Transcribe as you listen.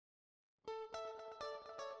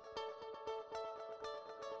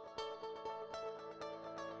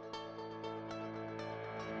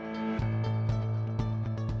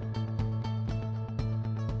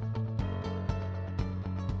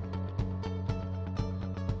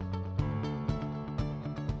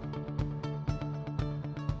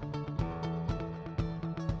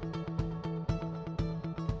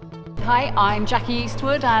Hi, I'm Jackie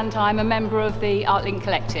Eastwood and I'm a member of the ArtLink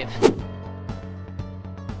Collective.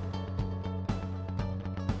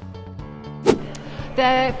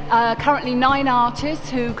 There are currently 9 artists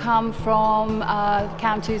who come from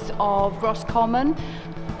counties of Roscommon,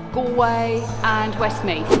 Galway and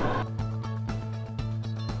Westmeath.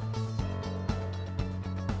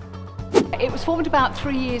 It was formed about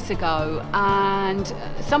 3 years ago, and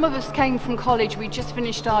some of us came from college. We just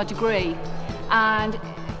finished our degree, and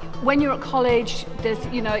when you're at college,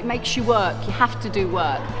 it makes you work. You have to do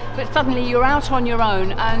work, but suddenly you're out on your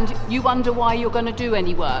own and you wonder why you're going to do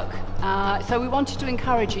any work. So we wanted to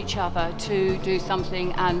encourage each other to do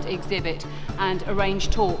something and exhibit and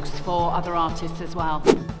arrange talks for other artists as well.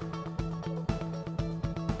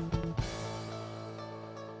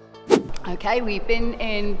 Okay, we've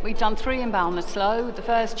done 3 in Ballinasloe. The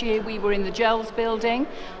first year we were in the Gels building.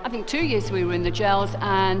 I think 2 years we were in the Gels,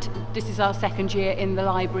 and this is our 2nd year in the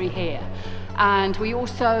library here. And we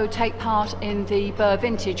also take part in the Burr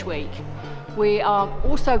Vintage Week. We are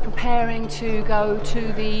also preparing to go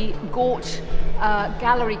to the Gort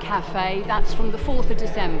Gallery Cafe. That's from the 4th of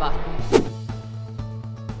December.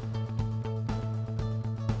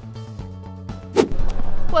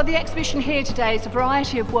 Well, the exhibition here today is a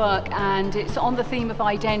variety of work, and it's on the theme of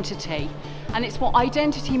identity, and it's what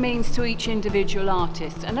identity means to each individual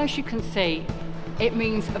artist. And as you can see, it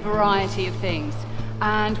means a variety of things,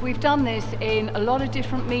 and we've done this in a lot of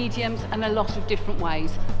different mediums and a lot of different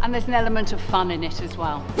ways, and there's an element of fun in it as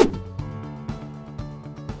well.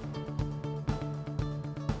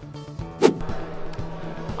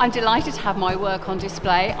 I'm delighted to have my work on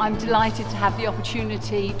display. I'm delighted to have the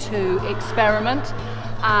opportunity to experiment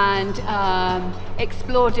and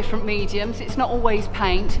explore different mediums. It's not always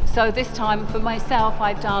paint, so this time for myself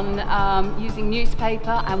I've done using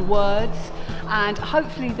newspaper and words, and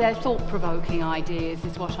hopefully they're thought-provoking ideas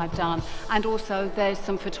is what I've done, and also there's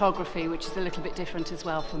some photography which is a little bit different as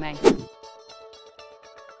well for me.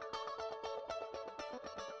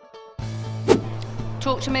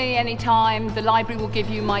 Talk to me anytime. The library will give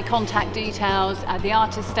you my contact details. The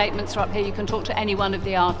artist statements are up here. You can talk to any one of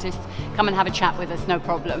the artists. Come and have a chat with us, no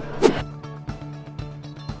problem.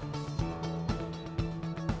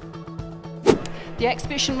 The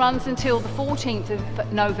exhibition runs until the 14th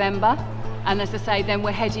of November, and as I say, then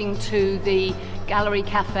we're heading to the Gallery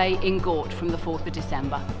Cafe in Gort from the 4th of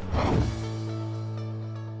December.